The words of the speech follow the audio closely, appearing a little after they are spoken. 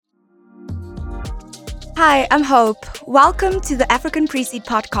Hi, I'm Hope. Welcome to the African Pre-Seed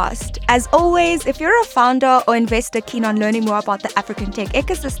podcast. As always, if you're a founder or investor keen on learning more about the African tech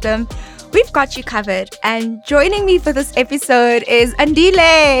ecosystem, we've got you covered. And joining me for this episode is Andile.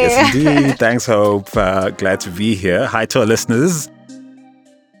 Yes, indeed. Thanks, Hope. Glad to be here. Hi to our listeners.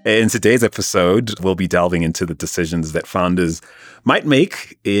 In today's episode, we'll be delving into the decisions that founders might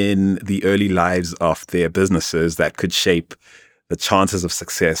make in the early lives of their businesses that could shape the chances of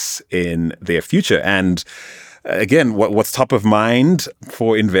success in their future. And again, what's top of mind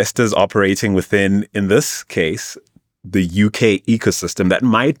for investors operating within, in this case, the UK ecosystem that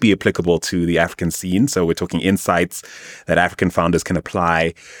might be applicable to the African scene. So we're talking insights that African founders can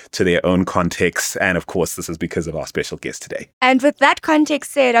apply to their own context. And of course, this is because of our special guest today. And with that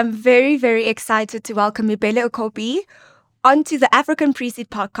context said, I'm very, very excited to welcome Ebele Okobi onto the African Pre-Seed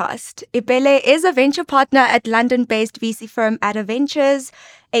podcast. Ebele is a venture partner at London-based VC firm Ada Ventures,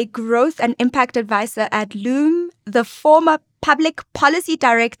 a growth and impact advisor at Loom, the former public policy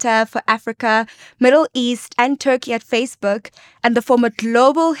director for Africa, Middle East, and Turkey at Facebook, and the former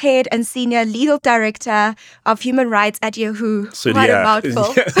global head and senior legal director of human rights at Yahoo. So, what a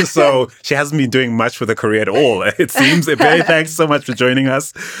mouthful. So she hasn't been doing much with her career at all, it seems. Ebele, thanks so much for joining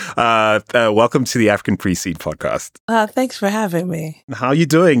us. Welcome to the African Pre-Seed podcast. Thanks for having me. How are you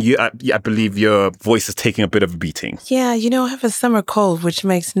doing? I believe your voice is taking a bit of a beating. Yeah, I have a summer cold, which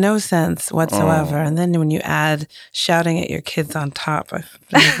makes no sense whatsoever. And then when you add shouting at your kids on top,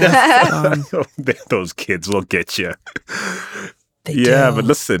 those kids will get you. They do. But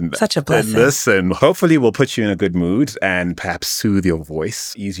listen. Such a blessing. Listen, hopefully we'll put you in a good mood and perhaps soothe your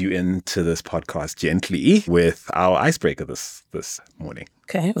voice, ease you into this podcast gently with our icebreaker this morning.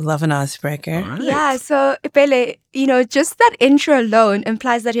 Okay, we love an icebreaker. Right. Yeah, so Ebele, just that intro alone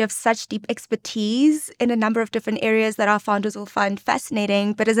implies that you have such deep expertise in a number of different areas that our founders will find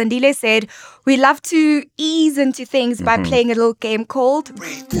fascinating. But as Andile said, we love to ease into things by playing a little game called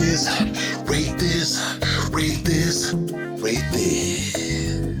Rate this, rate this, rate this, rate this.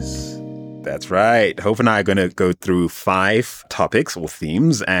 That's right. Hope and I are going to go through 5 topics or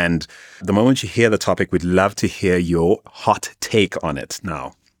themes. And the moment you hear the topic, we'd love to hear your hot take on it.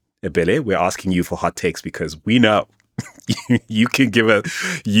 Now, Ebele, we're asking you for hot takes because we know you can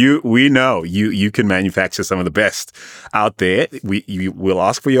we know you can manufacture some of the best out there. We'll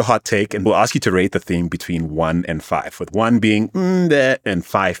ask for your hot take and we'll ask you to rate the theme between 1 and 5, with 1 being and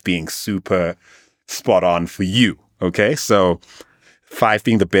 5 being super spot on for you. Okay, so 5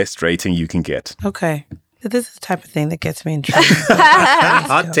 being the best rating you can get. Okay. This is the type of thing that gets me in trouble.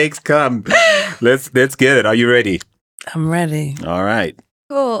 Hot takes come. Let's get it. Are you ready? I'm ready. All right.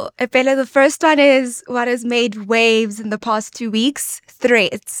 Cool. Ebele, the first one is what has made waves in the past 2 weeks?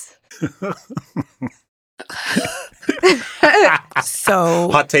 Threads.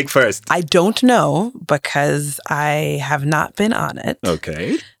 So Hot take first. I don't know because I have not been on it.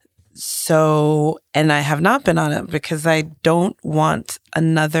 Okay. And I have not been on it because I don't want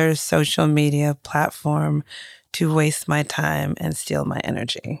another social media platform to waste my time and steal my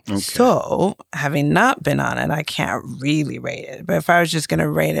energy. Okay. So, having not been on it, I can't really rate it. But if I was just going to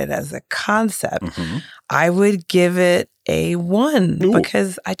rate it as a concept, I would give it a 1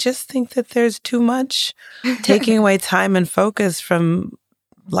 because I just think that there's too much taking away time and focus from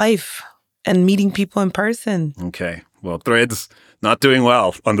life and meeting people in person. Okay. Well, Threads not doing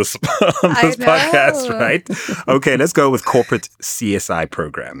well on this podcast, right? Okay, let's go with corporate CSI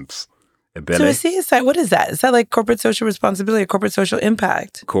programs. Ebele? So a CSI, what is that? Is that like corporate social responsibility or corporate social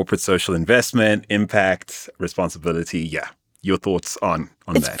impact? Corporate social investment, impact, responsibility. Yeah. Your thoughts on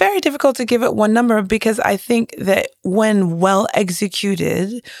that? It's very difficult to give it one number because I think that when well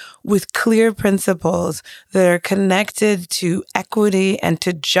executed with clear principles that are connected to equity and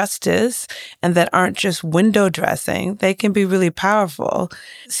to justice and that aren't just window dressing, they can be really powerful.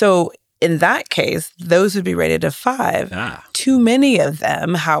 So in that case, those would be rated a 5. Too many of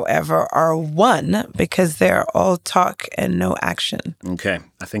them, however, are 1 because they're all talk and no action. Okay.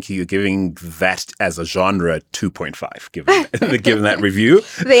 I think you're giving that as a genre 2.5, given that review.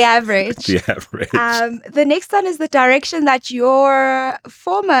 The average. The average. The next one is the direction that your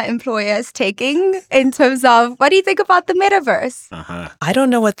former employer is taking in terms of what do you think about the metaverse? I don't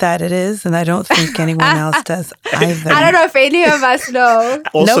know what that it is, and I don't think anyone else does either. I don't know if any of us know.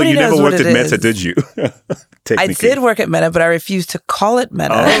 Also, Nobody you never knows worked what at it Meta, is. did you? I did work at Meta, but I refused to call it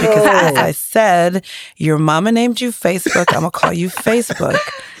Meta because, as I said, your mama named you Facebook. I'm going to call you Facebook.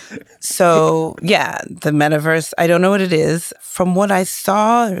 So, yeah, the metaverse, I don't know what it is. From what I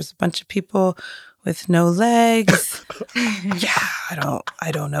saw, there's a bunch of people with no legs. Yeah,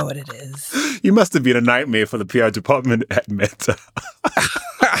 I don't know what it is. You must have been a nightmare for the PR department at Meta.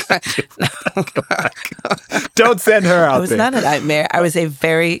 Don't send her out I was there. not a nightmare. I was a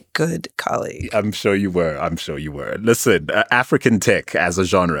very good colleague. I'm sure you were. Listen, African tech as a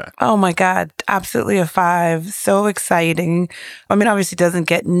genre. Oh my God, absolutely a 5. So exciting. I mean, obviously it doesn't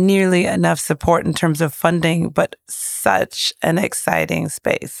get nearly enough support in terms of funding, but such an exciting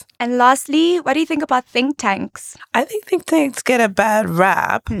space. And lastly, what do you think about think tanks? I think tanks get a bad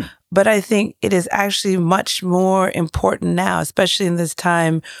rap, but I think it is actually much more important now, especially in this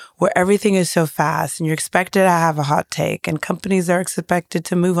time where everything is so fast and you're expected to have a hot take and companies are expected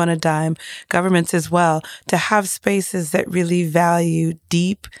to move on a dime, governments as well, to have spaces that really value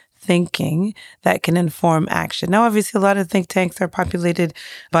deep thinking that can inform action. Now, obviously, a lot of think tanks are populated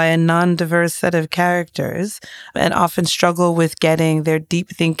by a non-diverse set of characters and often struggle with getting their deep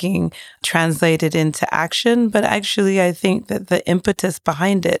thinking translated into action. But actually, I think that the impetus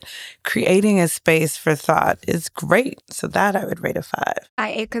behind it, creating a space for thought, is great. So that I would rate a 5.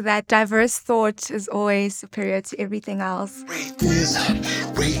 I echo that. Diverse thought is always superior to everything else. Rate this,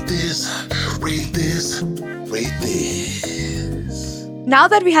 rate this, rate this, rate this. Now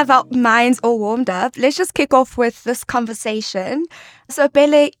that we have our minds all warmed up, let's just kick off with this conversation. So,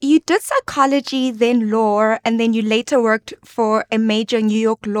 Ebele, you did psychology, then law, and then you later worked for a major New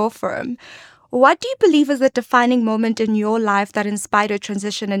York law firm. What do you believe is the defining moment in your life that inspired a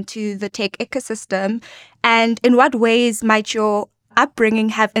transition into the tech ecosystem? And in what ways might your upbringing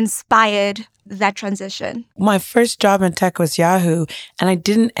have inspired that transition? My first job in tech was Yahoo, and I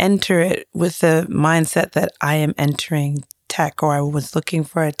didn't enter it with the mindset that I am entering tech or I was looking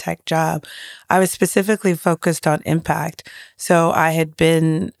for a tech job. I was specifically focused on impact. So I had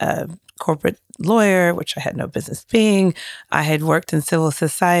been a corporate lawyer, which I had no business being. I had worked in civil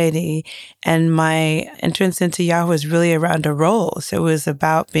society, and my entrance into Yahoo was really around a role. So it was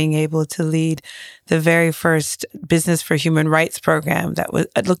about being able to lead the very first Business for Human Rights program that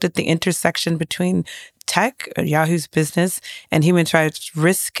looked at the intersection between tech, Yahoo's business, and human rights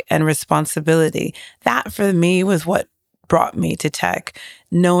risk and responsibility. That for me was what brought me to tech,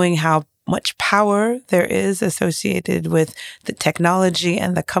 knowing how much power there is associated with the technology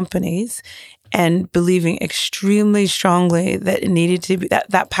and the companies, and believing extremely strongly that it needed to be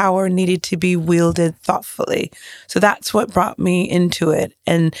that power needed to be wielded thoughtfully. So that's what brought me into it.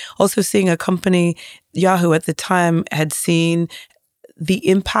 And also seeing a company, Yahoo at the time had seen the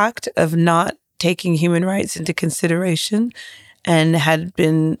impact of not taking human rights into consideration and had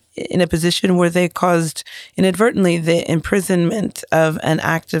been in a position where they caused inadvertently the imprisonment of an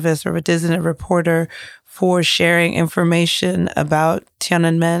activist or a dissident reporter for sharing information about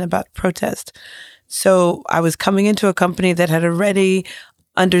Tiananmen, about protest. So I was coming into a company that had already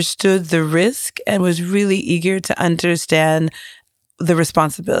understood the risk and was really eager to understand the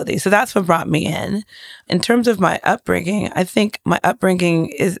responsibility. So that's what brought me in. In terms of my upbringing, I think my upbringing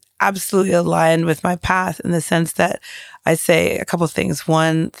is absolutely aligned with my path in the sense that I say a couple of things.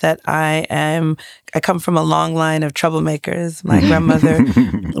 One, that I come from a long line of troublemakers. My grandmother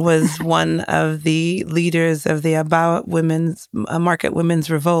was one of the leaders of the Aba Market Women's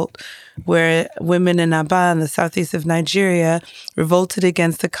Revolt, where women in Aba in the southeast of Nigeria revolted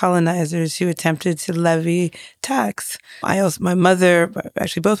against the colonizers who attempted to levy tax. My mother,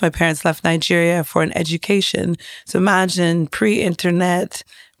 actually both my parents left Nigeria for an education. So imagine pre-internet,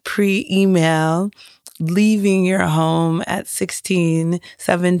 pre-email, leaving your home at 16,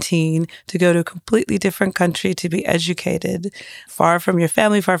 17 to go to a completely different country to be educated, far from your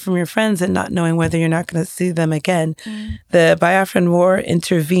family, far from your friends, and not knowing whether you're not going to see them again. The Biafran War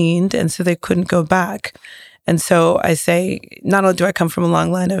intervened, and so they couldn't go back. And so I say, not only do I come from a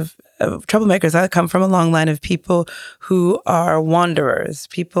long line of troublemakers, I come from a long line of people who are wanderers,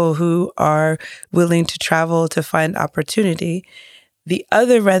 people who are willing to travel to find opportunity. The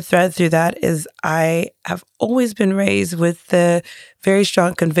other red thread through that is I have always been raised with the very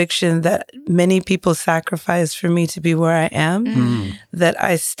strong conviction that many people sacrificed for me to be where I am, that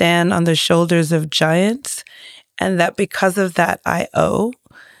I stand on the shoulders of giants, and that because of that, I owe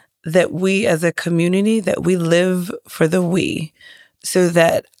that we as a community, that we live for the we, so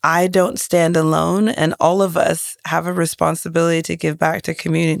that I don't stand alone and all of us have a responsibility to give back to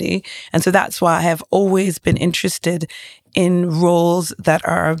community. And so that's why I have always been interested in roles that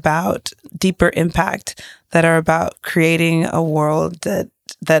are about deeper impact, that are about creating a world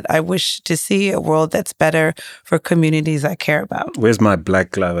that I wish to see, a world that's better for communities I care about. Where's my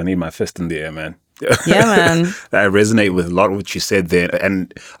black glove? I need my fist in the air, man. Yeah, man. I resonate with a lot of what you said there.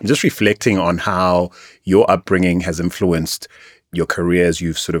 And I'm just reflecting on how your upbringing has influenced your career as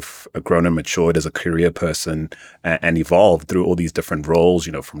you've sort of grown and matured as a career person and evolved through all these different roles,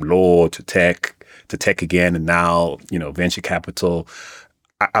 from law to tech again, and now, venture capital.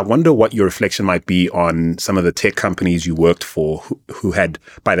 I wonder what your reflection might be on some of the tech companies you worked for who had,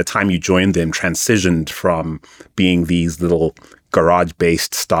 by the time you joined them, transitioned from being these little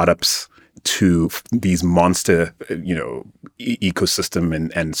garage-based startups to these monster,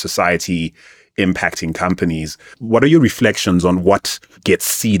 ecosystem and society impacting companies. What are your reflections on what gets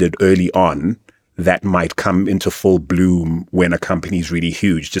seeded early on that might come into full bloom when a company is really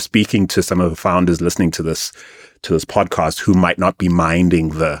huge? Just speaking to some of the founders listening to this podcast who might not be minding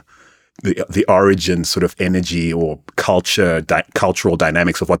the origin sort of energy or cultural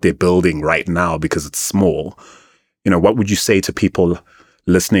dynamics of what they're building right now because it's small. What would you say to people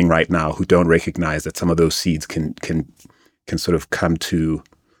listening right now who don't recognize that some of those seeds can sort of come to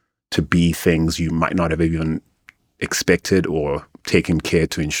be things you might not have even expected or taken care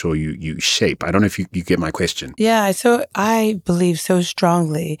to ensure you shape? I don't know if you get my question. Yeah, so I believe so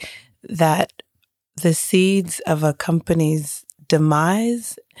strongly that the seeds of a company's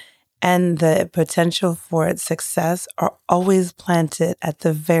demise and the potential for its success are always planted at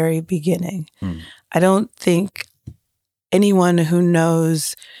the very beginning. I don't think anyone who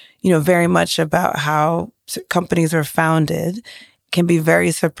knows, very much about how companies are founded can be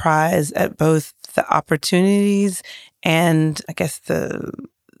very surprised at both the opportunities and I guess the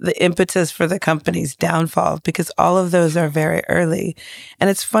impetus for the company's downfall, because all of those are very early. And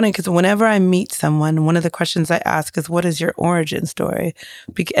it's funny because whenever I meet someone, one of the questions I ask is, what is your origin story?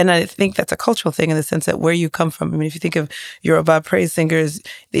 And I think that's a cultural thing in the sense that where you come from. I mean, if you think of Yoruba praise singers,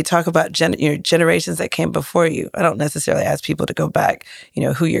 they talk about generations that came before you. I don't necessarily ask people to go back,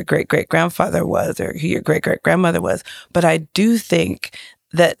 who your great-great-grandfather was or who your great-great-grandmother was. But I do think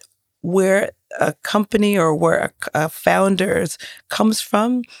that where a company or where a founders comes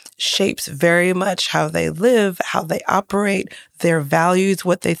from shapes very much how they live, how they operate, their values,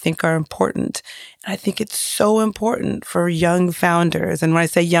 what they think are important. And I think it's so important for young founders. And when I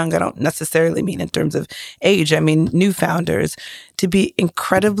say young, I don't necessarily mean in terms of age. I mean new founders to be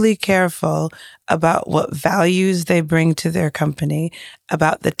incredibly careful about what values they bring to their company,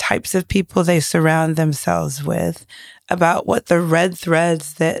 about the types of people they surround themselves with, about what the red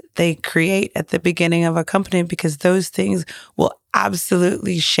threads that they create at the beginning of a company, because those things will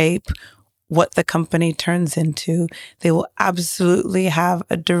absolutely shape what the company turns into. They will absolutely have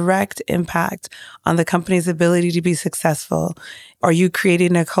a direct impact on the company's ability to be successful. Are you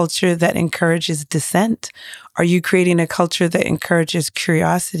creating a culture that encourages dissent? Are you creating a culture that encourages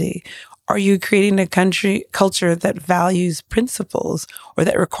curiosity? Are you creating a culture that values principles or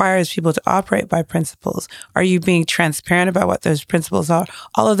that requires people to operate by principles? Are you being transparent about what those principles are?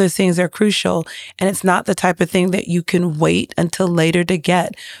 All of those things are crucial. And it's not the type of thing that you can wait until later to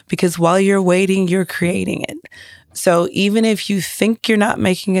get, because while you're waiting, you're creating it. So even if you think you're not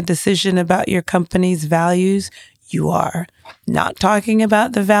making a decision about your company's values, you are. Not talking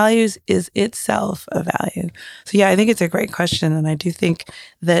about the values is itself a value. So yeah, I think it's a great question. And I do think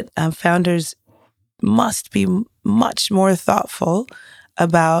that founders must be much more thoughtful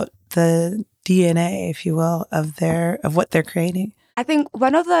about the DNA, if you will, of what they're creating. I think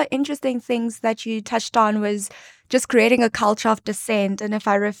one of the interesting things that you touched on was just creating a culture of dissent. And if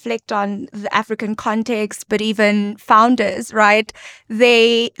I reflect on the African context, but even founders, right,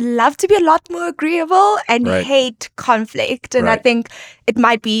 they love to be a lot more agreeable and hate conflict. And I think it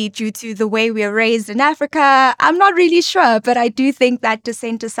might be due to the way we are raised in Africa. I'm not really sure, but I do think that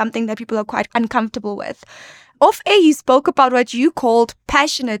dissent is something that people are quite uncomfortable with. Off air, you spoke about what you called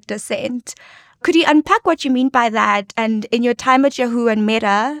passionate dissent. Could you unpack what you mean by that? And in your time at Yahoo and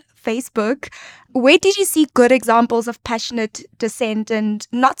Meta, Facebook, where did you see good examples of passionate dissent and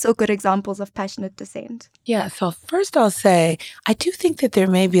not so good examples of passionate dissent? Yeah, so first I'll say, I do think that there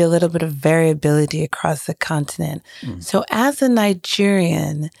may be a little bit of variability across the continent. So as a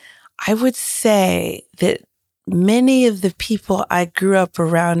Nigerian, I would say that many of the people I grew up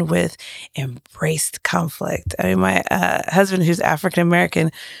around with embraced conflict. I mean, my husband, who's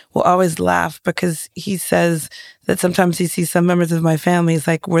African-American, will always laugh because he says that sometimes he sees some members of my family. It's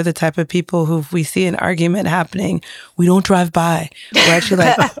like, we're the type of people who, if we see an argument happening, we don't drive by. We're actually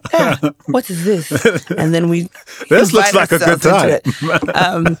like, what is this? And then this looks like a good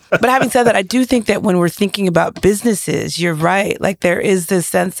time. But having said that, I do think that when we're thinking about businesses, you're right. Like, there is this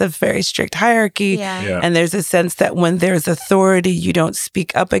sense of very strict hierarchy. And there's a sense that when there's authority, you don't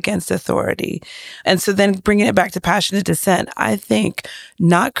speak up against authority. And so then bringing it back to passionate dissent, I think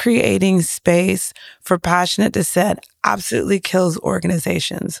not creating space for passionate dissent absolutely kills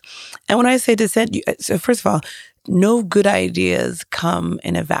organizations. And when I say dissent, so first of all, no good ideas come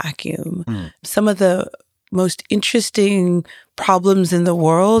in a vacuum. Some of the most interesting problems in the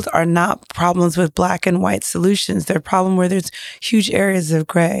world are not problems with black and white solutions. They're problems where there's huge areas of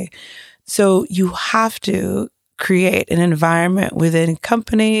gray. So you have to create an environment within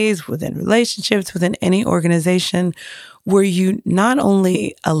companies, within relationships, within any organization where you not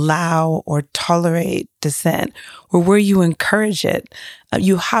only allow or tolerate dissent, or where you encourage it.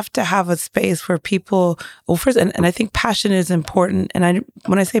 You have to have a space where people, well, first, and I think passion is important. And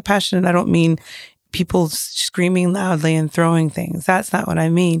when I say passion, I don't mean people screaming loudly and throwing things. That's not what I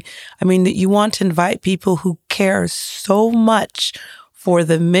mean. I mean that you want to invite people who care so much for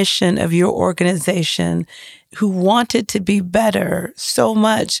the mission of your organization, who want it to be better so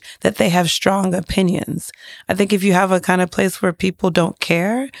much that they have strong opinions. I think if you have a kind of place where people don't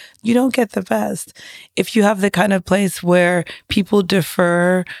care, you don't get the best. If you have the kind of place where people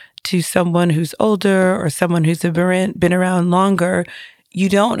defer to someone who's older or someone who's been around longer, you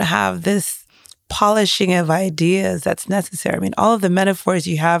don't have this polishing of ideas that's necessary. I mean, all of the metaphors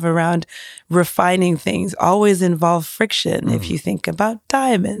you have around refining things always involve friction. If you think about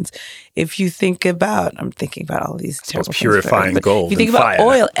diamonds, if you think about, I'm thinking about all these terrible purifying things, gold. If you think about fire.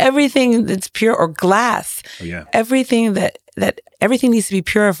 oil, everything that's pure, or glass, everything that everything needs to be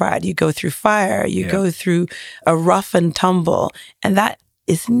purified. You go through fire, you go through a rough and tumble, and that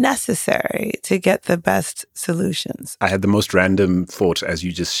is necessary to get the best solutions. I had the most random thought as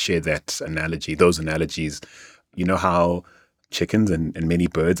you just shared that analogy, those analogies. You know how chickens and many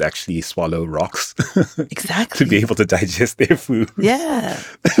birds actually swallow rocks Exactly. to be able to digest their food. Yeah.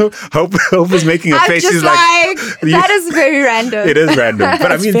 Hope is making a I'm face. just She's like, that is very random. It is random,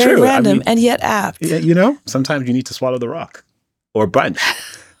 but I mean, very true. random I mean, and yet apt. yeah, you know, sometimes you need to swallow the rock or a bunch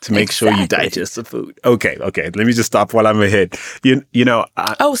to make sure you digest the food. Okay. Let me just stop while I'm ahead. You know.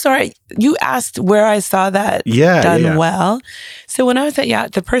 Oh, sorry. You asked where I saw that done well. So when I was at Yahoo,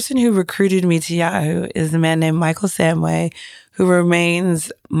 the person who recruited me to Yahoo is a man named Michael Samway, who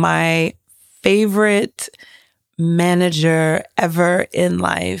remains my favorite manager ever in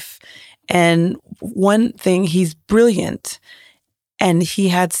life. And one thing, he's brilliant. And he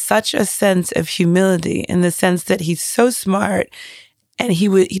had such a sense of humility in the sense that he's so smart. And he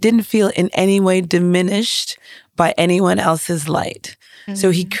didn't feel in any way diminished by anyone else's light. Mm-hmm. So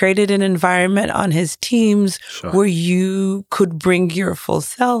he created an environment on his teams where you could bring your full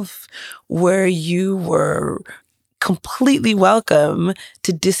self, where you were completely welcome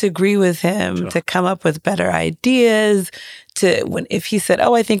to disagree with him, to come up with better ideas, if he said,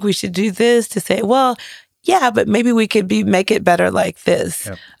 oh, I think we should do this, to say, well, yeah, but maybe we could make it better like this.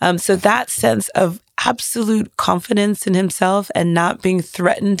 Yep. So that sense of absolute confidence in himself and not being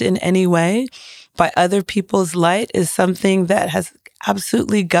threatened in any way by other people's light is something that has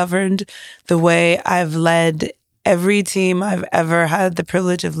absolutely governed the way I've led every team I've ever had the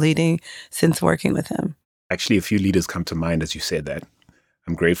privilege of leading since working with him. Actually, a few leaders come to mind as you said that.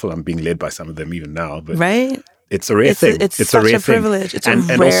 I'm grateful I'm being led by some of them even now. But right? It's a rare thing. It's such a rare privilege. Thing. It's a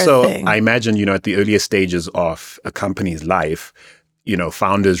rare and also, thing. I imagine, at the earlier stages of a company's life,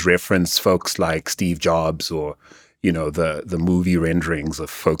 founders reference folks like Steve Jobs or, the movie renderings of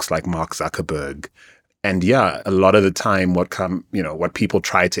folks like Mark Zuckerberg. And a lot of the time what people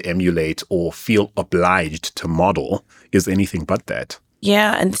try to emulate or feel obliged to model is anything but that.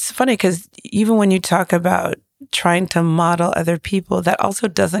 Yeah, and it's funny because even when you talk about trying to model other people, that also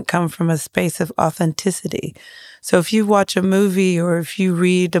doesn't come from a space of authenticity. So if you watch a movie or if you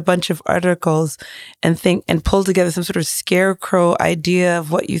read a bunch of articles and think and pull together some sort of scarecrow idea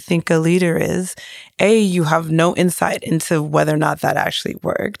of what you think a leader is, A, you have no insight into whether or not that actually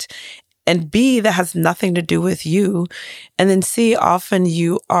worked. And B, that has nothing to do with you. And then C, often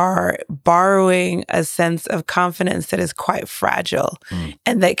you are borrowing a sense of confidence that is quite fragile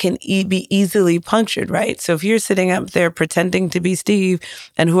and that can be easily punctured, right? So if you're sitting up there pretending to be Steve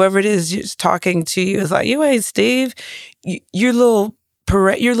and whoever it is just talking to you is like, hey, Steve, your little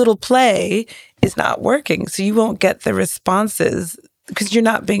play is not working. So you won't get the responses because you're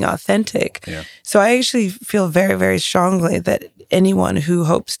not being authentic. Yeah. So I actually feel very, very strongly that anyone who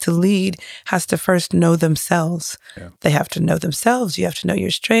hopes to lead has to first know themselves. Yeah. They have to know themselves. You have to know your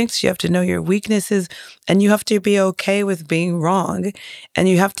strengths. You have to know your weaknesses. And you have to be okay with being wrong. And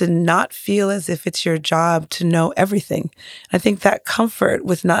you have to not feel as if it's your job to know everything. I think that comfort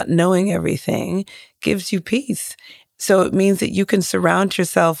with not knowing everything gives you peace. So it means that you can surround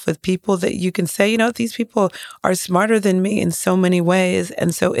yourself with people that you can say, these people are smarter than me in so many ways.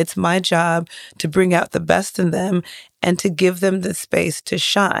 And so it's my job to bring out the best in them and to give them the space to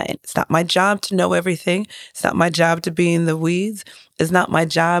shine. It's not my job to know everything. It's not my job to be in the weeds. It's not my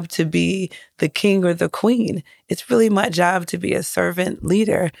job to be the king or the queen. It's really my job to be a servant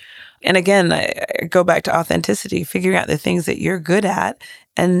leader. And again, I go back to authenticity, figuring out the things that you're good at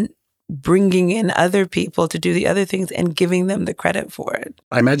and bringing in other people to do the other things and giving them the credit for it.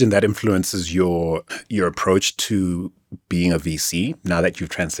 I imagine that influences your approach to being a VC now that you've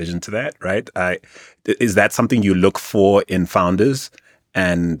transitioned to that, right? Is that something you look for in founders,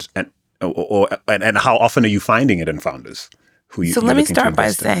 and how often are you finding it in founders? So let me start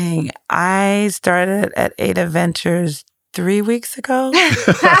by saying I started at Ada Ventures 3 weeks ago.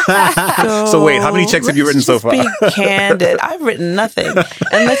 So wait, how many checks have you written so far? Be candid. I've written nothing.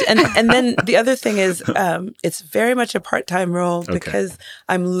 And then the other thing is, it's very much a part-time role because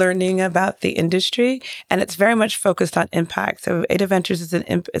I'm learning about the industry, and it's very much focused on impact. So Ada Ventures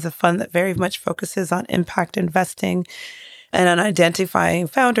is a fund that very much focuses on impact investing and on identifying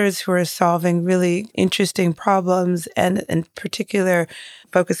founders who are solving really interesting problems, and in particular,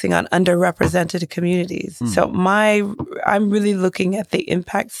 focusing on underrepresented communities. So I'm really looking at the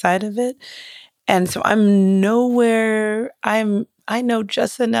impact side of it. And so I know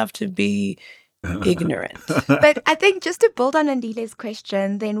just enough to be ignorant. But I think just to build on Andile's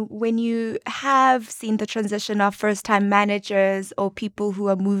question, then when you have seen the transition of first-time managers or people who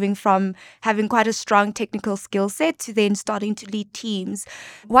are moving from having quite a strong technical skill set to then starting to lead teams,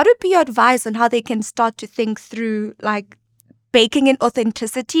 what would be your advice on how they can start to think through like baking in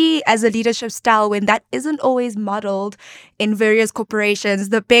authenticity as a leadership style when that isn't always modeled in various corporations?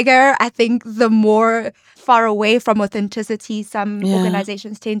 The bigger, I think, the more far away from authenticity some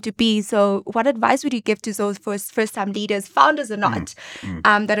organizations tend to be. So what advice would you give to those first-time leaders, founders or not,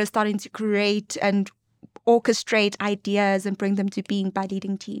 that are starting to create and orchestrate ideas and bring them to being by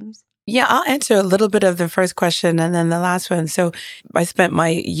leading teams? Yeah, I'll answer a little bit of the first question and then the last one. So I spent my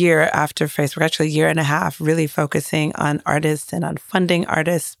year after Facebook, actually a year and a half, really focusing on artists and on funding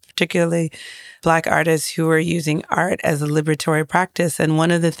artists, particularly Black artists who were using art as a liberatory practice. And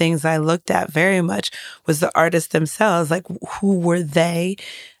one of the things I looked at very much was the artists themselves, like who were they?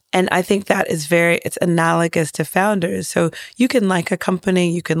 And I think that is it's analogous to founders. So you can like a company,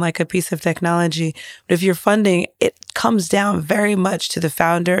 you can like a piece of technology, but if you're funding, it comes down very much to the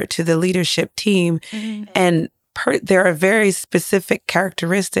founder, to the leadership team. And there are very specific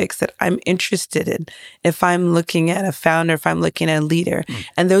characteristics that I'm interested in if I'm looking at a founder, if I'm looking at a leader.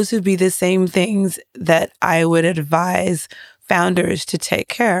 And those would be the same things that I would advise founders to take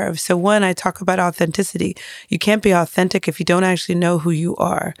care of. So one, I talk about authenticity. You can't be authentic if you don't actually know who you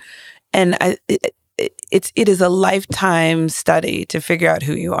are. And it is a lifetime study to figure out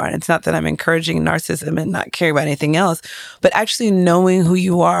who you are. And it's not that I'm encouraging narcissism and not caring about anything else, but actually knowing who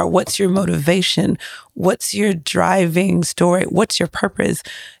you are. What's your motivation? What's your driving story? What's your purpose?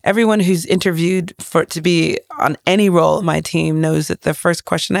 Everyone who's interviewed to be on any role in my team knows that the first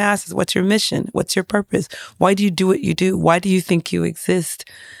question I ask is, what's your mission? What's your purpose? Why do you do what you do? Why do you think you exist?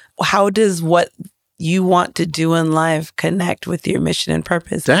 How does what you want to do in life connect with your mission and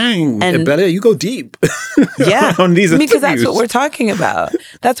purpose? Dang, Ebele, you go deep. Yeah, on these because that's what we're talking about.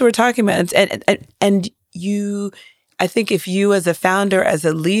 That's what we're talking about. And you, I think if you as a founder, as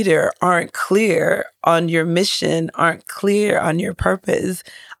a leader, aren't clear on your mission, aren't clear on your purpose,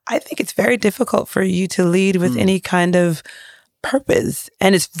 I think it's very difficult for you to lead with any kind of purpose.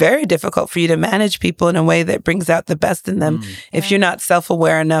 And it's very difficult for you to manage people in a way that brings out the best in them if you're not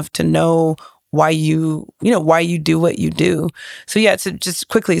self-aware enough to know why you do what you do. So yeah, so just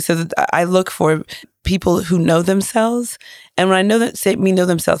quickly, so that I look for people who know themselves. And when I know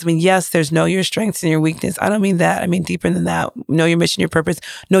themselves, I mean, yes, there's know your strengths and your weakness. I don't mean that. I mean deeper than that. Know your mission, your purpose,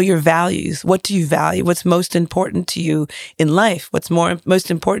 know your values. What do you value? What's most important to you in life? What's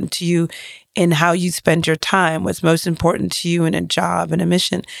most important to you in how you spend your time? What's most important to you in a job and a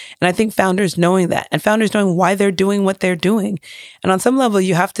mission? And I think founders knowing that, and founders knowing why they're doing what they're doing. And on some level,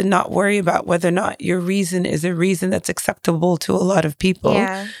 you have to not worry about whether or not your reason is a reason that's acceptable to a lot of people,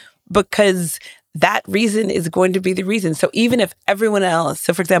 because that reason is going to be the reason. So even if everyone else,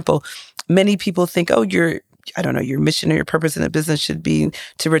 so for example, many people think, oh, your mission or your purpose in a business should be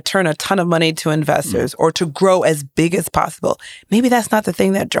to return a ton of money to investors or to grow as big as possible. Maybe that's not the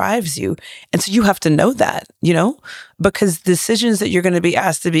thing that drives you. And so you have to know that, because decisions that you're going to be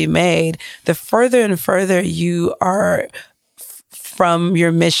asked to be made, the further and further you are from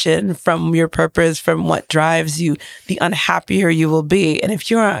your mission, from your purpose, from what drives you, the unhappier you will be. And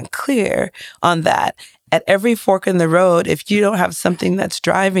if you're unclear on that, at every fork in the road, if you don't have something that's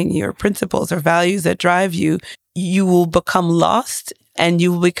driving you or principles or values that drive you, you will become lost and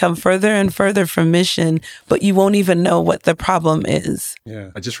you will become further and further from mission, but you won't even know what the problem is.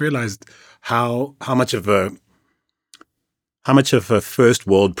 Yeah, I just realized how much of a first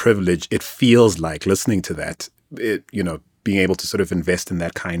world privilege it feels like listening to that. Being able to sort of invest in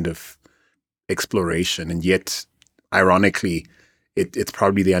that kind of exploration, and yet, ironically, it's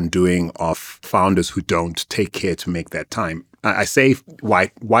probably the undoing of founders who don't take care to make that time. I say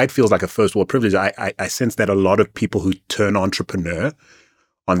why it feels like a first world privilege. I sense that a lot of people who turn entrepreneur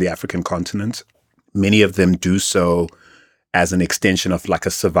on the African continent, many of them do so as an extension of like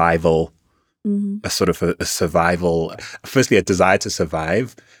a survival, a sort of a survival, firstly a desire to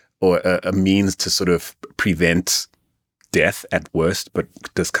survive, or a means to sort of prevent death at worst, but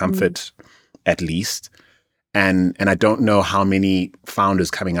discomfort at least. And I don't know how many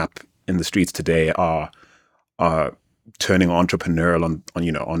founders coming up in the streets today are turning entrepreneurial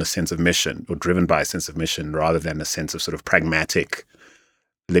on a sense of mission, or driven by a sense of mission, rather than a sense of sort of pragmatic,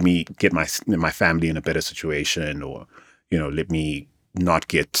 let me get my family in a better situation, or let me not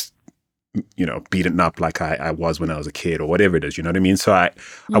get beaten up like I was when I was a kid, or whatever it is. You know what I mean? So I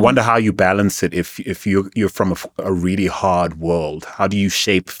wonder how you balance it if you're from a really hard world. How do you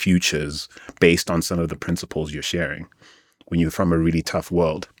shape futures based on some of the principles you're sharing when you're from a really tough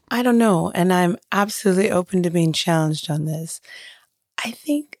world? I don't know. And I'm absolutely open to being challenged on this. I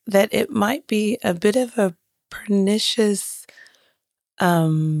think that it might be a bit of a pernicious, I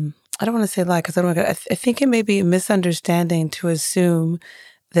don't want to say lie, because I think it may be a misunderstanding to assume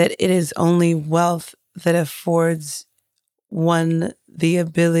that it is only wealth that affords one the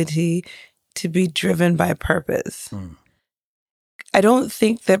ability to be driven by purpose. I don't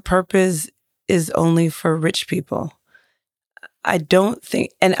think that purpose is only for rich people. I don't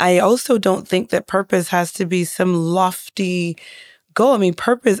think, and I also don't think that purpose has to be some lofty goal. I mean,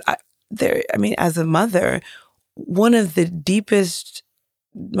 purpose, as a mother, one of the deepest,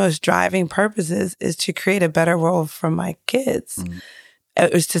 most driving purposes is to create a better world for my kids.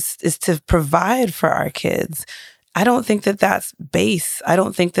 Is to provide for our kids. I don't think that that's base. I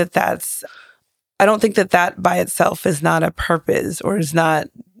don't think that that by itself is not a purpose, or is not,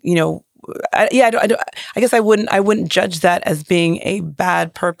 I guess I wouldn't judge that as being a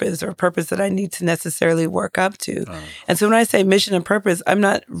bad purpose, or a purpose that I need to necessarily work up to. And so when I say mission and purpose, I'm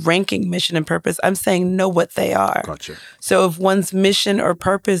not ranking mission and purpose. I'm saying know what they are. Gotcha. So if one's mission or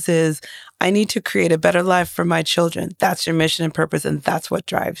purpose is, I need to create a better life for my children, that's your mission and purpose, and that's what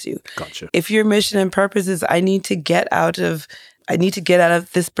drives you. Gotcha. If your mission and purpose is, I need to get out of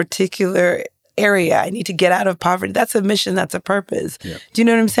this particular area, I need to get out of poverty, that's a mission, that's a purpose. Yeah. Do you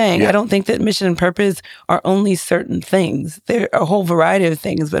know what I'm saying? Yeah. I don't think that mission and purpose are only certain things. There are a whole variety of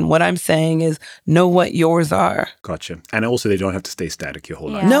things, but what I'm saying is know what yours are. Gotcha. And also they don't have to stay static your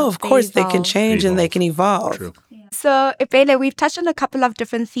whole life. No, of course they can change and they can evolve. True. So, Ebele, we've touched on a couple of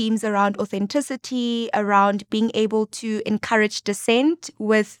different themes around authenticity, around being able to encourage dissent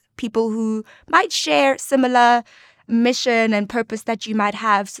with people who might share similar mission and purpose that you might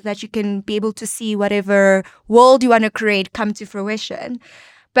have, so that you can be able to see whatever world you want to create come to fruition.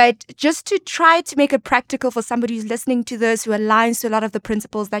 But just to try to make it practical for somebody who's listening to this, who aligns to a lot of the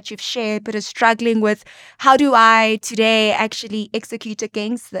principles that you've shared, but is struggling with, how do I today actually execute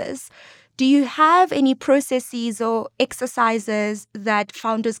against this? Do you have any processes or exercises that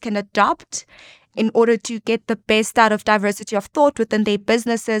founders can adopt in order to get the best out of diversity of thought within their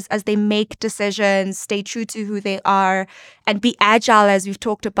businesses as they make decisions, stay true to who they are, and be agile, as we've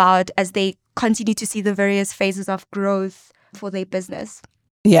talked about, as they continue to see the various phases of growth for their business?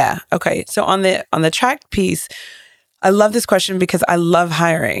 Yeah. Okay. So on the track piece, I love this question because I love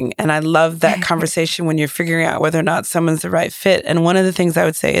hiring, and I love that conversation when you're figuring out whether or not someone's the right fit. And one of the things I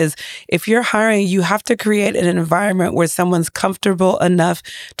would say is, if you're hiring, you have to create an environment where someone's comfortable enough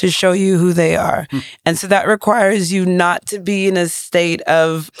to show you who they are. And so that requires you not to be in a state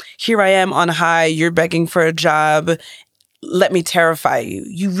of, here I am on high, you're begging for a job, let me terrify you.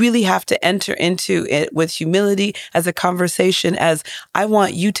 You really have to enter into it with humility as a conversation, as I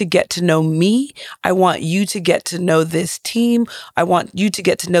want you to get to know me. I want you to get to know this team. I want you to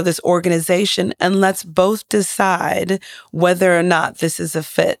get to know this organization, and let's both decide whether or not this is a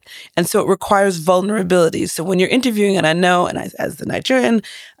fit. And so it requires vulnerability. So when you're interviewing, and I know, and as the Nigerian,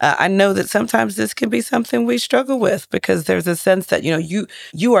 I know that sometimes this can be something we struggle with, because there's a sense that,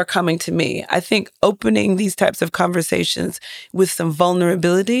 you are coming to me. I think opening these types of conversations with some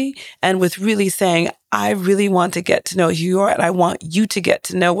vulnerability, and with really saying, I really want to get to know who you are, and I want you to get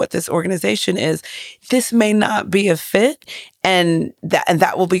to know what this organization is. This may not be a fit, And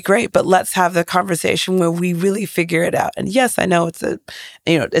that will be great, but let's have the conversation where we really figure it out. And yes, I know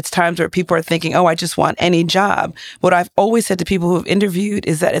it's times where people are thinking, oh, I just want any job. What I've always said to people who have interviewed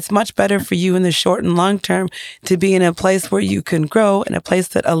is that it's much better for you in the short and long term to be in a place where you can grow, in a place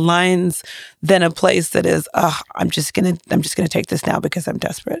that aligns, than a place that is, I'm just gonna take this now because I'm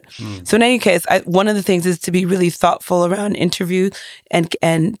desperate. So in any case, one of the things is to be really thoughtful around interview and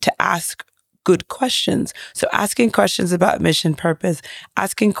to ask good questions. So asking questions about mission purpose,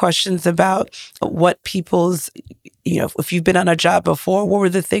 asking questions about what people's, if you've been on a job before, what were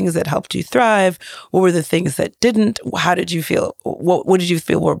the things that helped you thrive? What were the things that didn't? How did you feel? What did you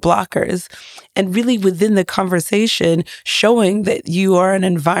feel were blockers? And really within the conversation, showing that you are an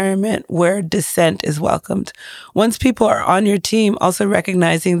environment where dissent is welcomed. Once people are on your team, also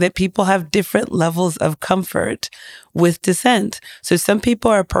recognizing that people have different levels of comfort with dissent. So some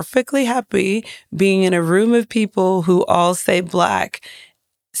people are perfectly happy being in a room of people who all say Black,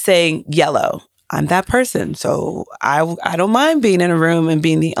 saying yellow. I'm that person. So I don't mind being in a room and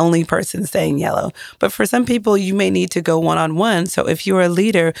being the only person saying yellow. But for some people, you may need to go one-on-one. So if you're a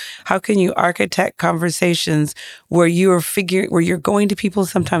leader, how can you architect conversations where you're going to people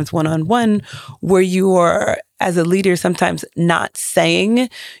sometimes one-on-one, where you are, as a leader, sometimes not starting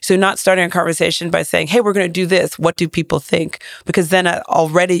a conversation by saying, hey, we're going to do this. What do people think? Because then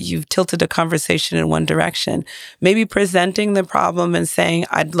already you've tilted a conversation in one direction. Maybe presenting the problem and saying,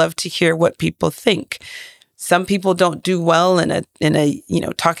 I'd love to hear what people think. Some people don't do well in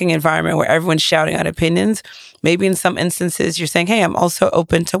a talking environment where everyone's shouting out opinions. Maybe in some instances you're saying, hey, I'm also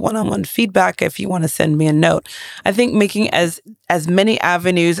open to one-on-one feedback if you want to send me a note. I think making as many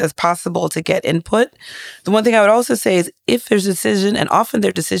avenues as possible to get input. The one thing I would also say is if there's a decision, and often there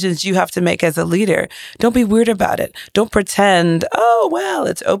are decisions you have to make as a leader, don't be weird about it. Don't pretend, oh, well,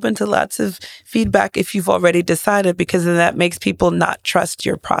 it's open to lots of feedback if you've already decided, because then that makes people not trust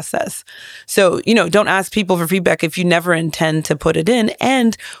your process. So, don't ask people for feedback if you never intend to put it in.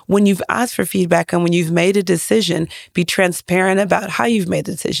 And when you've asked for feedback and when you've made a decision, be transparent about how you've made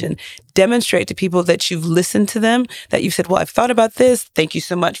the decision. Demonstrate to people that you've listened to them, that you've said, well, I've thought about this. Thank you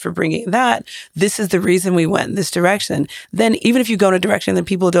so much for bringing that. This is the reason we went in this direction. Then even if you go in a direction that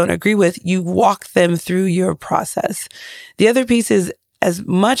people don't agree with, you walk them through your process. The other piece is, as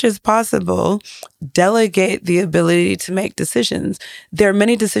much as possible, delegate the ability to make decisions. There are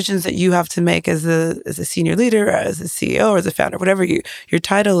many decisions that you have to make as a senior leader, or as a CEO, or as a founder, whatever your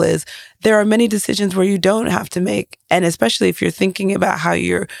title is. There are many decisions where you don't have to make. And especially if you're thinking about how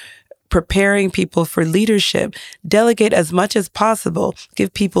you're preparing people for leadership, delegate as much as possible.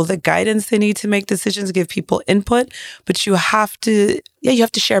 Give people the guidance they need to make decisions, give people input, but you have to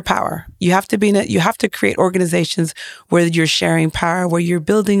share power. You have to create organizations where you're sharing power, where you're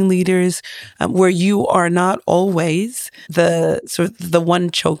building leaders, where you are not always the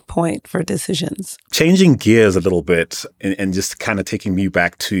one choke point for decisions. Changing gears a little bit and just kind of taking me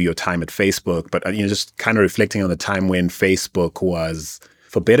back to your time at Facebook, but just kind of reflecting on the time when Facebook was,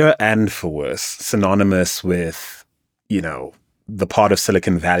 for better and for worse, synonymous with, the part of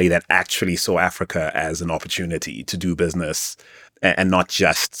Silicon Valley that actually saw Africa as an opportunity to do business and not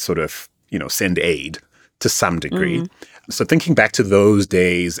just sort of, send aid to some degree. Mm-hmm. So thinking back to those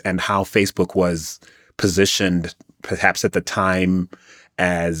days and how Facebook was positioned perhaps at the time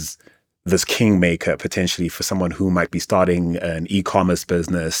as this kingmaker potentially for someone who might be starting an e-commerce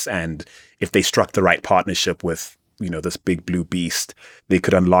business, and if they struck the right partnership with this big blue beast, they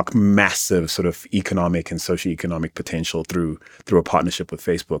could unlock massive sort of economic and socioeconomic potential through a partnership with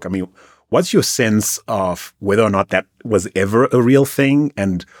Facebook. I mean, what's your sense of whether or not that was ever a real thing,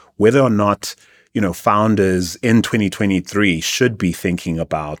 and whether or not, founders in 2023 should be thinking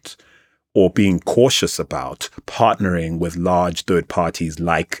about or being cautious about partnering with large third parties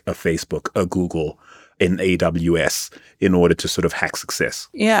like a Facebook, a Google, in AWS in order to sort of hack success?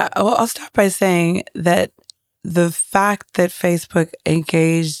 Yeah, well, I'll start by saying that the fact that Facebook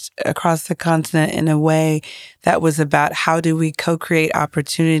engaged across the continent in a way that was about how do we co-create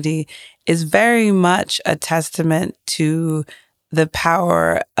opportunity is very much a testament to the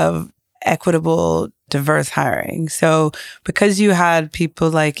power of equitable, diverse hiring. So because you had people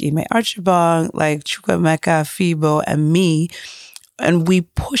like Ime Archibong, like Chukwuemeka Fibo, and me, and we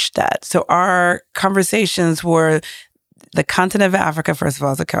pushed that. So our conversations were, the continent of Africa, first of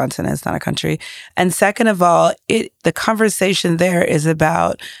all, is a continent, it's not a country. And second of all, the conversation there is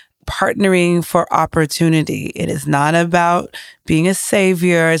about partnering for opportunity. It is not about being a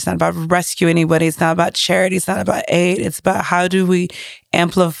savior. It's not about rescuing anybody. It's not about charity. It's not about aid. It's about how do we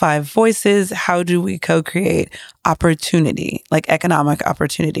amplify voices? How do we co-create opportunity, like economic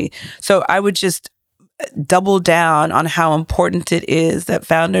opportunity? So I would just double down on how important it is that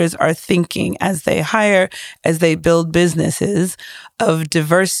founders are thinking as they hire, as they build businesses, of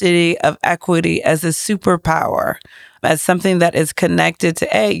diversity, of equity as a superpower, as something that is connected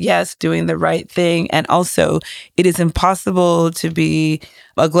to, yes, doing the right thing. And also, it is impossible to be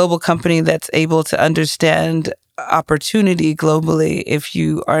a global company that's able to understand opportunity globally if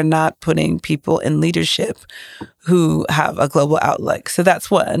you are not putting people in leadership who have a global outlook. So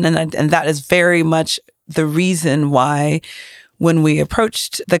that's one. And that is very much the reason why when we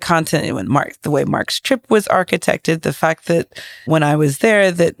approached the continent, the way Mark's trip was architected, the fact that when I was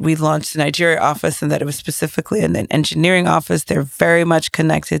there, that we launched the Nigeria office and that it was specifically an engineering office, they're very much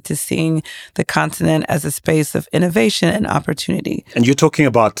connected to seeing the continent as a space of innovation and opportunity. And you're talking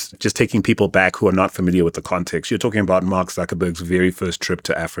about, just taking people back who are not familiar with the context, you're talking about Mark Zuckerberg's very first trip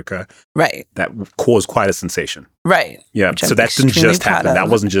to Africa. Right. That caused quite a sensation. Right. Yeah. So that didn't just happen. That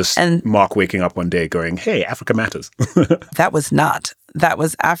wasn't just Mark waking up one day going, hey, Africa matters. That was not. That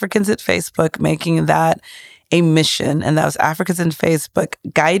was Africans at Facebook making that a mission. And that was Africans in Facebook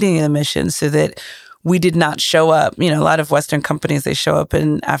guiding the mission so that we did not show up. A lot of Western companies, they show up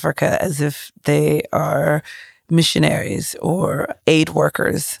in Africa as if they are missionaries or aid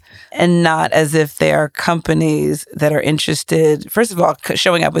workers, and not as if they are companies that are interested, first of all,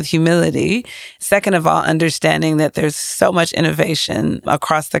 showing up with humility. Second of all, understanding that there's so much innovation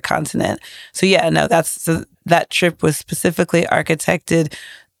across the continent. So that trip was specifically architected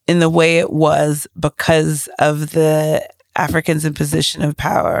in the way it was because of the Africans in position of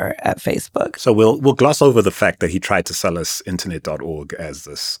power at Facebook. So we'll gloss over the fact that he tried to sell us internet.org as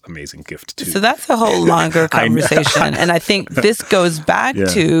this amazing gift too. So that's a whole longer conversation. And I think this goes back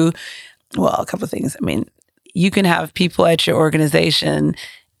to, a couple of things. You can have people at your organization,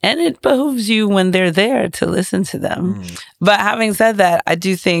 and it behooves you when they're there to listen to them. But having said that, I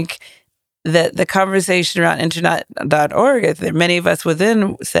do think that the conversation around internet.org, many of us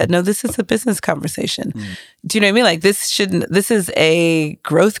within said, no, this is a business conversation. Do you know what I mean? This is a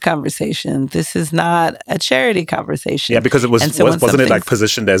growth conversation. This is not a charity conversation. Yeah, because it wasn't it like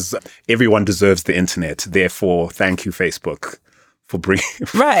positioned as everyone deserves the internet, therefore thank you, Facebook, for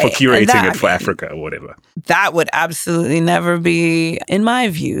curating it for Africa or whatever. That would absolutely never be, in my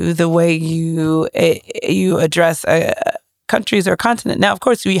view, the way you address countries or continent. Now, of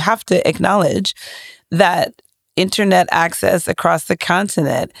course, we have to acknowledge that internet access across the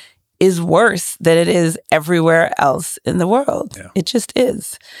continent is worse than it is everywhere else in the world. Yeah. It just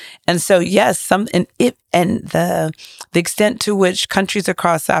is. And so, yes, the extent to which countries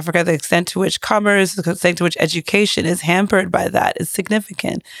across Africa, the extent to which commerce, the extent to which education is hampered by that is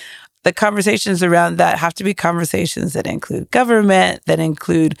significant. The conversations around that have to be conversations that include government, that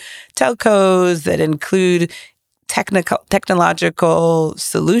include telcos, that include technological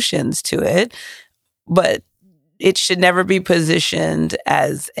solutions to it, but it should never be positioned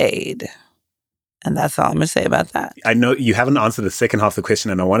as aid. And that's all I'm going to say about that. I know you haven't answered the second half of the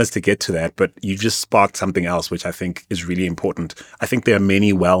question, and I want us to get to that, but you just sparked something else, which I think is really important. I think there are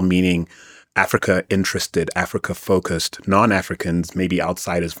many well-meaning, Africa-interested, Africa-focused non-Africans, maybe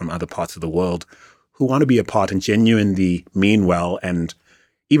outsiders from other parts of the world, who want to be a part and genuinely mean well and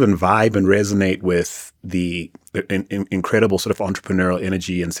even vibe and resonate with the incredible sort of entrepreneurial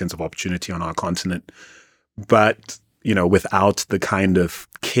energy and sense of opportunity on our continent. But, without the kind of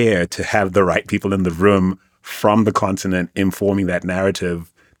care to have the right people in the room from the continent informing that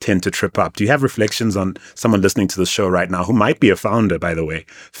narrative, tend to trip up. Do you have reflections on someone listening to the show right now who might be a founder, by the way,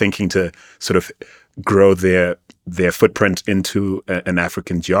 thinking to sort of grow their footprint into an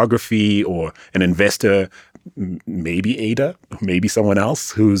African geography, or an investor, maybe Ada, maybe someone else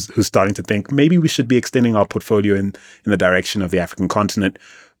who's starting to think maybe we should be extending our portfolio in the direction of the African continent?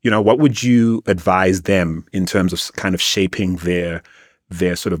 What would you advise them in terms of kind of shaping their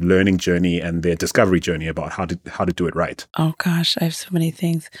sort of learning journey and their discovery journey about how to do it right? Oh gosh, I have so many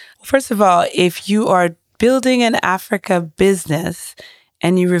things. Well, first of all, if you are building an Africa business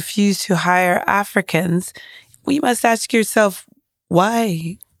and you refuse to hire Africans, well, you must ask yourself,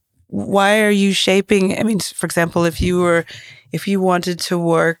 why? Why are you shaping? For example, if you wanted to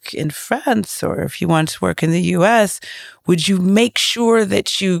work in France or if you wanted to work in the US, would you make sure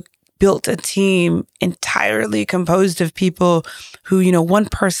that you built a team entirely composed of people who, one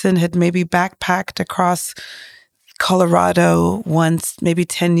person had maybe backpacked across Colorado once, maybe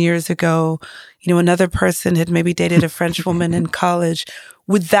 10 years ago, another person had maybe dated a French woman in college.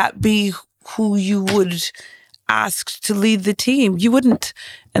 Would that be who you would asked to lead the team. You wouldn't.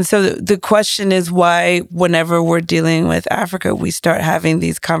 And so the question is why, whenever we're dealing with Africa, we start having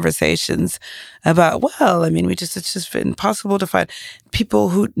these conversations about, well, I mean, it's just impossible to find people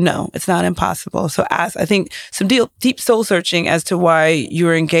who, no, it's not impossible. So I think some deep soul searching as to why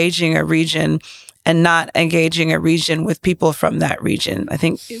you're engaging a region and not engaging a region with people from that region. I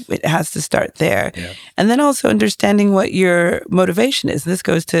think it has to start there. Yeah. And then also understanding what your motivation is. And this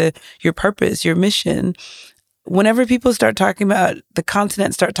goes to your purpose, your mission. Whenever people start talking about the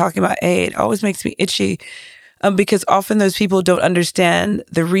continent, start talking about aid, it always makes me itchy because often those people don't understand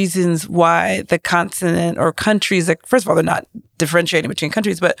the reasons why the continent or countries, like, first of all, they're not differentiating between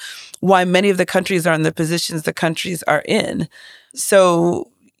countries, but why many of the countries are in the positions the countries are in.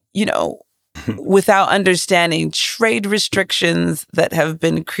 So, without understanding trade restrictions that have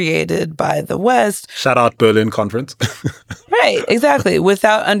been created by the West. Shout out Berlin Conference. Right, exactly.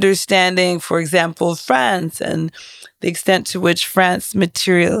 Without understanding, for example, France and the extent to which France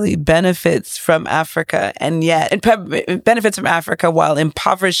materially benefits from Africa and yet it benefits from Africa while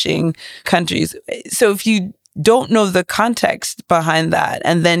impoverishing countries. So if you don't know the context behind that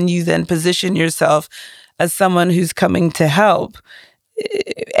and then you position yourself as someone who's coming to help,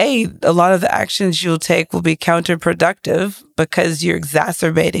 a lot of the actions you'll take will be counterproductive because you're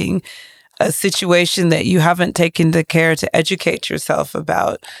exacerbating a situation that you haven't taken the care to educate yourself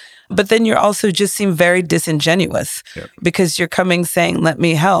about. But then you also just seem very disingenuous because you're coming saying, let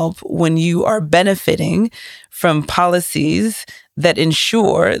me help, when you are benefiting from policies that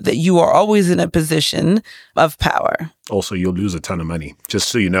ensure that you are always in a position of power. Also, you'll lose a ton of money, just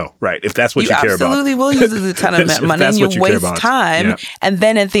so you know, right? If that's what you care about. You absolutely will use a ton of money and you'll waste time. Yeah. And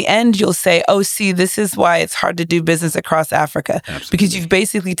then at the end, you'll say, oh, see, this is why it's hard to do business across Africa. Absolutely. Because you've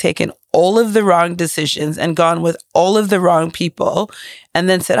basically taken all of the wrong decisions and gone with all of the wrong people and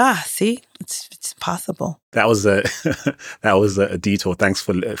then said, see, it's possible. That was a detour. Thanks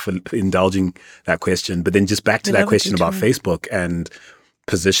for indulging that question. But then just back to that question about Facebook and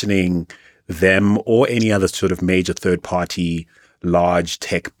positioning them or any other sort of major third-party large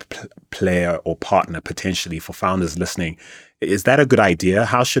tech player or partner potentially for founders listening. Is that a good idea?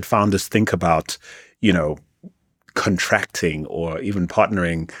 How should founders think about, contracting or even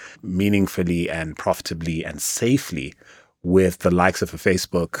partnering meaningfully and profitably and safely with the likes of a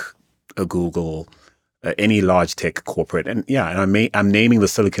Facebook, a Google, any large tech corporate? And I'm naming the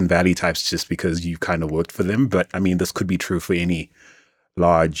Silicon Valley types just because you kind of worked for them. But I mean, this could be true for any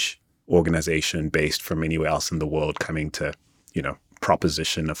large organization based from anywhere else in the world coming to,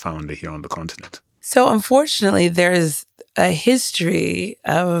 proposition a founder here on the continent. So unfortunately, there's a history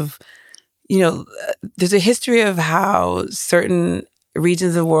of, there's a history of how certain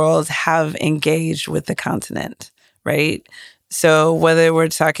regions of the world have engaged with the continent, right? So whether we're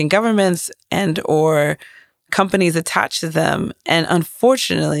talking governments and or companies attached to them, and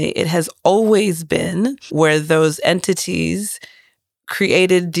unfortunately, it has always been where those entities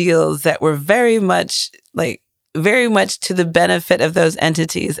created deals that were very much to the benefit of those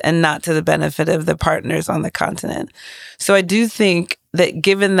entities and not to the benefit of the partners on the continent. So I do think that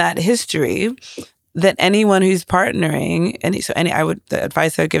given that history, that anyone who's partnering, the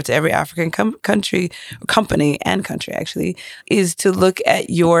advice I would give to every African company actually, is to look at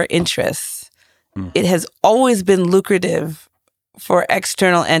your interests. It has always been lucrative for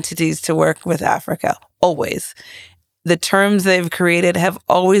external entities to work with Africa, always. The terms they've created have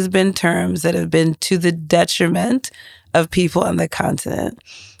always been terms that have been to the detriment of people on the continent.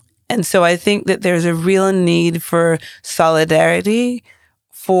 And so I think that there's a real need for solidarity,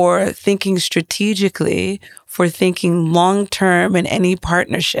 for thinking strategically, for thinking long-term in any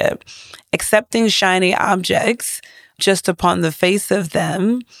partnership. Accepting shiny objects just upon the face of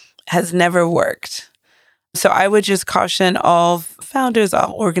them has never worked. So I would just caution all founders,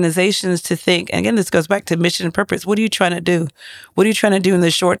 all organizations to think, and again, this goes back to mission and purpose. What are you trying to do? What are you trying to do in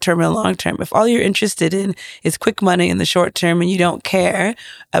the short term and long term? If all you're interested in is quick money in the short term and you don't care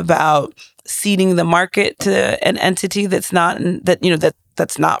about ceding the market to an entity that's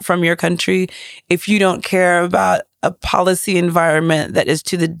not from your country, if you don't care about a policy environment that is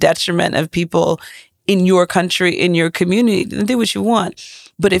to the detriment of people in your country, in your community, then do what you want.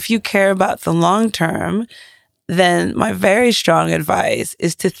 But if you care about the long term, then my very strong advice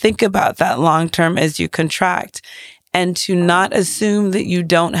is to think about that long term as you contract and to not assume that you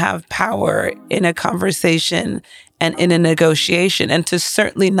don't have power in a conversation and in a negotiation, and to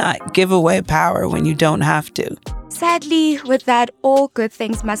certainly not give away power when you don't have to. Sadly, with that, all good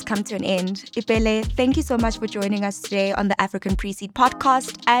things must come to an end. Ebele, thank you so much for joining us today on the African Pre-Seed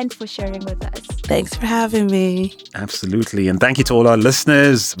podcast and for sharing with us. Thanks for having me. Absolutely. And thank you to all our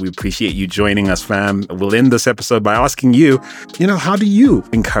listeners. We appreciate you joining us, fam. We'll end this episode by asking you, how do you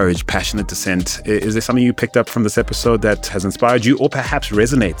encourage passionate dissent? Is there something you picked up from this episode that has inspired you or perhaps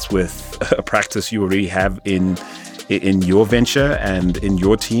resonates with a practice you already have in your venture and in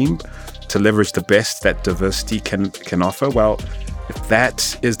your team to leverage the best that diversity can offer? Well, if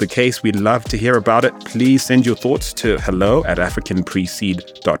that is the case, we'd love to hear about it. Please send your thoughts to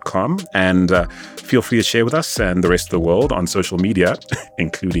hello@africanpreseed.com and feel free to share with us and the rest of the world on social media,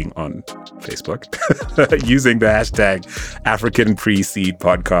 including on Facebook, using the hashtag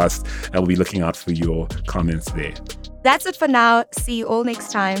 #AfricanPreseedPodcast. And we'll be looking out for your comments there. That's it for now. See you all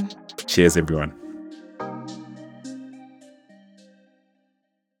next time. Cheers, everyone.